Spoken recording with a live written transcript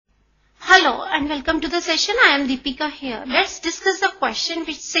Hello and welcome to the session. I am Deepika here. Let's discuss the question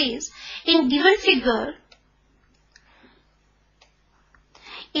which says, in given figure,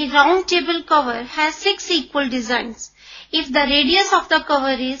 a round table cover has 6 equal designs. If the radius of the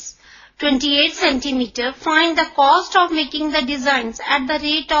cover is 28 cm, find the cost of making the designs at the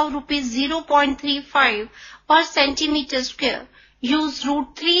rate of rupees 0.35 per centimeter square. Use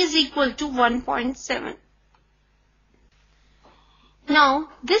root 3 is equal to 1.7. Now,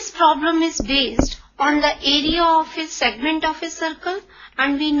 this problem is based on the area of a segment of a circle,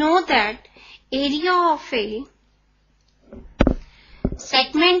 and we know that area of a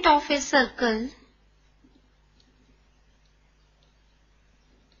segment of a circle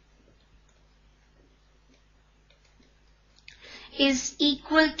is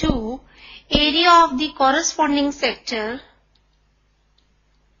equal to area of the corresponding sector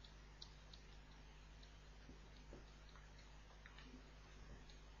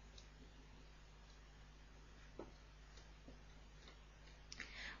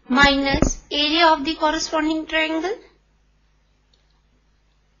minus area of the corresponding triangle.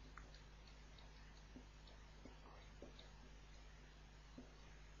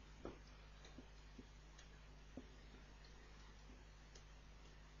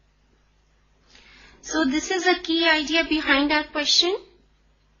 So this is a key idea behind our question.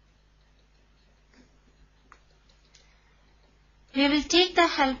 We will take the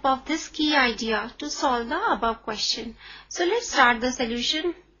help of this key idea to solve the above question. So let's start the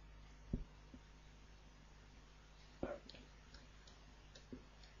solution.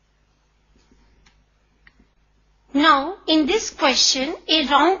 Now, in this question, a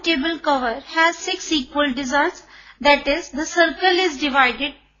round table cover has 6 equal designs. That is, the circle is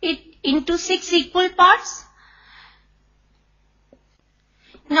divided into 6 equal parts.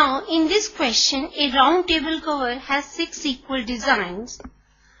 Now, in this question, a round table cover has 6 equal designs.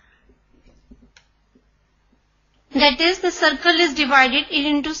 That is, the circle is divided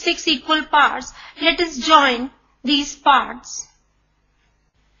into 6 equal parts. Let us join these parts.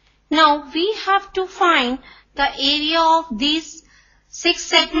 Now, we have to find the area of these 6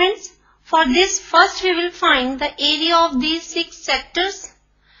 segments. For this, first we will find the area of these 6 sectors.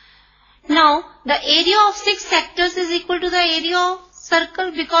 Now, the area of 6 sectors is equal to the area of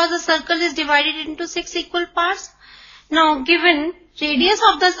circle because the circle is divided into 6 equal parts. Now, given radius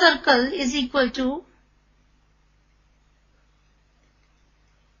of the circle is equal to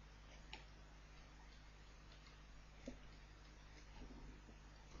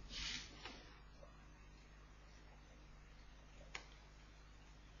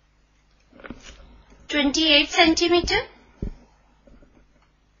 (28 centimeter).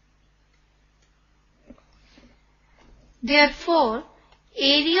 Therefore,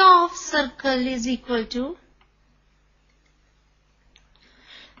 area of circle is equal to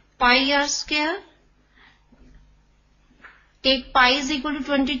pi r square. Take pi is equal to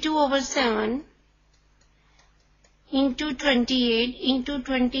 22/7 into 28 into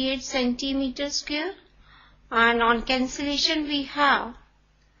 28 centimeter square, and on cancellation we have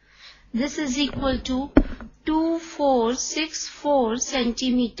this is equal to 2464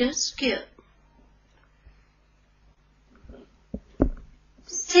 centimeter square.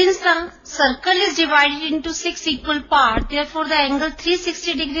 Since the circle is divided into 6 equal parts, therefore the angle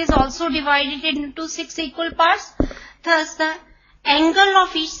 360 degrees is also divided into 6 equal parts. Thus, the angle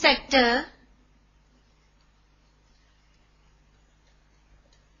of each sector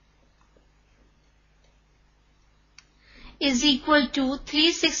is equal to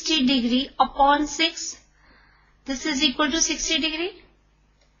 360 degree upon 6. This is equal to 60 degree.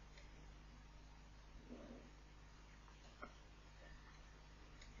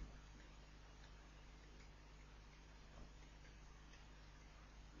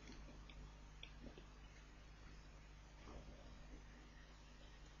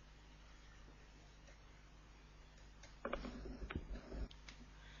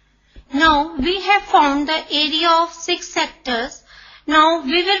 Now, we have found the area of 6 sectors. Now,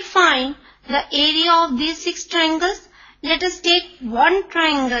 we will find the area of these 6 triangles. Let us take one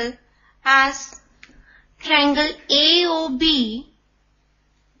triangle as triangle AOB.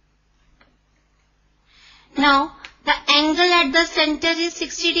 Now, the angle at the center is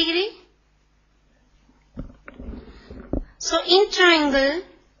 60 degree. So, in triangle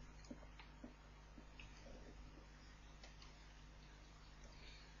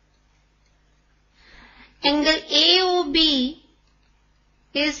angle AOB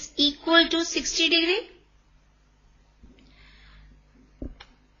is equal to 60 degree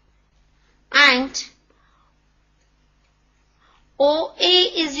and OA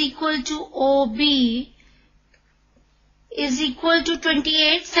is equal to OB is equal to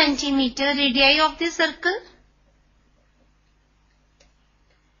 28 centimeter radii of the circle.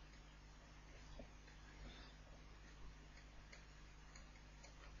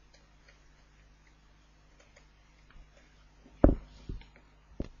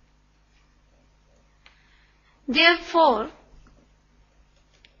 Therefore,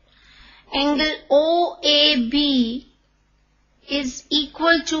 angle OAB is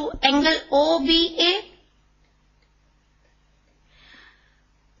equal to angle OBA,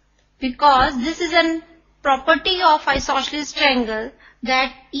 because this is a property of isosceles triangle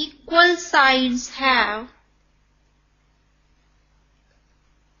that equal sides have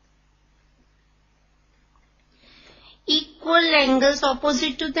equal angles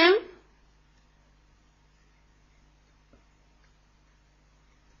opposite to them.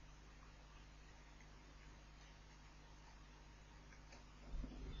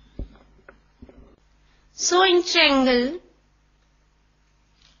 So in triangle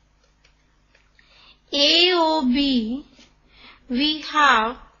AOB, we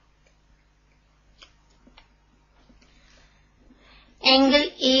have angle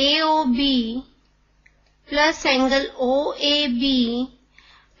AOB plus angle OAB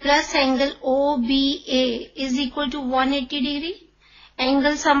plus angle OBA is equal to 180 degree.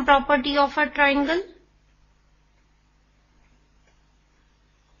 Angle some property of a triangle.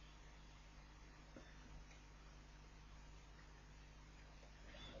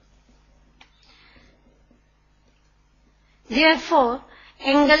 Therefore,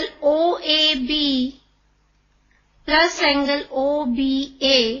 angle OAB plus angle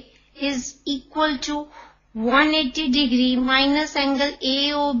OBA is equal to 180 degree minus angle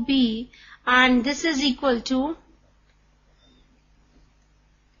AOB, and this is equal to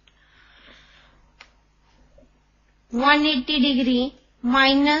 180 degree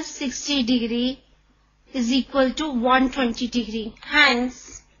minus 60 degree is equal to 120 degree.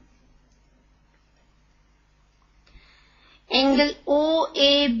 Hence, angle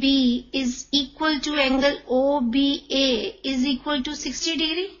OAB is equal to angle OBA is equal to 60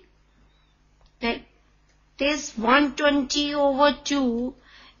 degree. That is 120 over 2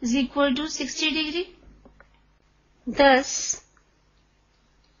 is equal to 60 degree. Thus,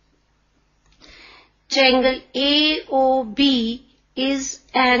 triangle AOB is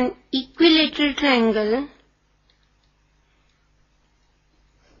an equilateral triangle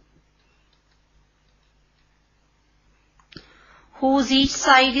whose each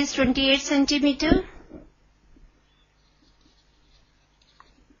side is 28 centimeter.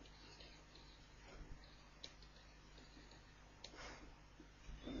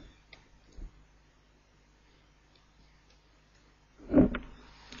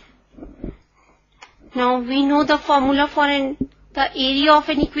 Now we know the formula for the area of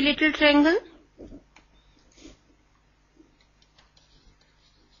an equilateral triangle.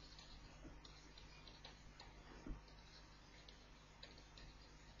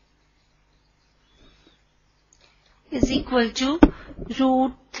 Is equal to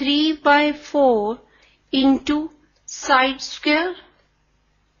root 3 by 4 into side square,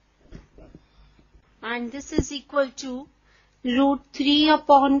 and this is equal to root 3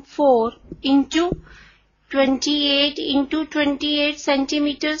 upon 4 into 28 into 28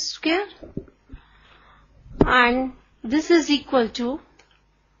 centimeters square, and this is equal to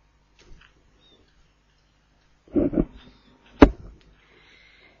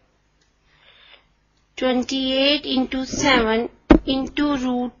 28 into 7 into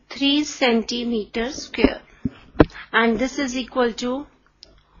root 3 centimeters square, and this is equal to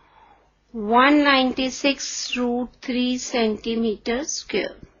 196 root 3 centimeters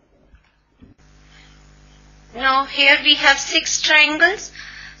square. Now here we have 6 triangles,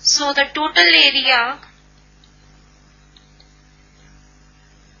 so the total area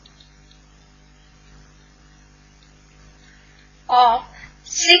of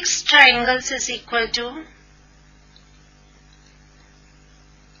 6 triangles is equal to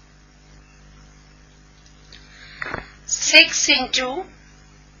 6 into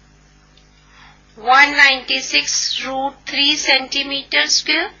 196 root 3 centimeters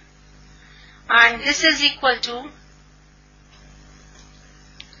square, and this is equal to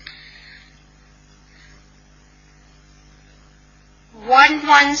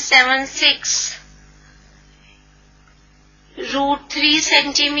 1176 root 3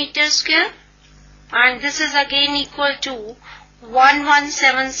 centimeters square, and this is again equal to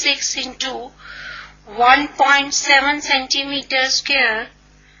 1176 into 1.7 centimeters square,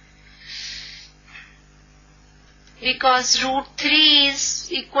 because root 3 is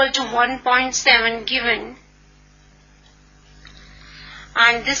equal to 1.7 given,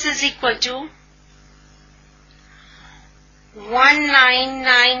 and this is equal to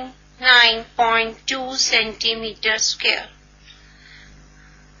 1999.2 centimeter square.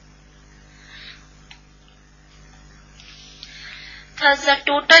 Thus the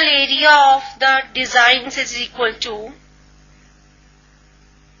total area of the designs is equal to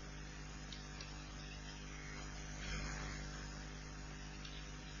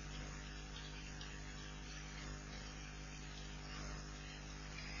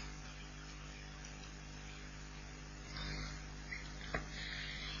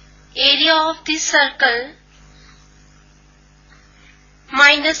area of this circle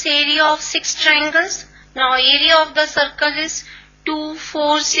minus area of 6 triangles. Now area of the circle is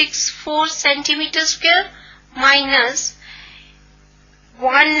 2464 centimeter square minus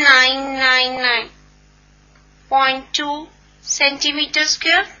 1999.2 centimeter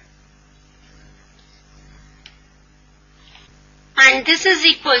square, and this is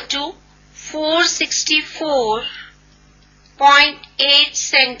equal to 464.8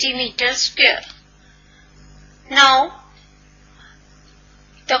 centimeter square. Now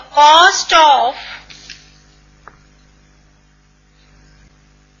the cost of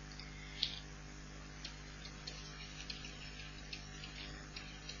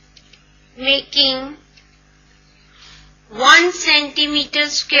making 1 centimeter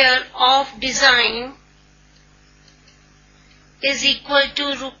square of design is equal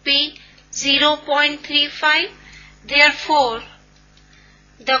to rupee 0.35. Therefore,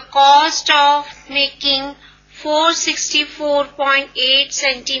 the cost of making 464.8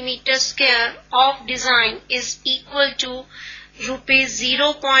 centimeter square of design is equal to rupees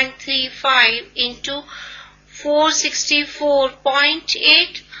 0.35 into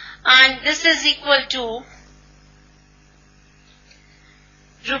 464.8, and this is equal to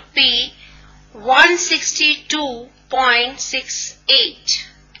rupee 162.68.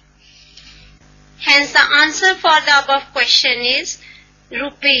 Hence the answer for the above question is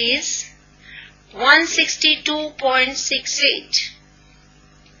rupees 162.68.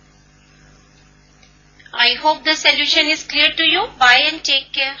 I hope the solution is clear to you. Bye and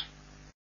take care.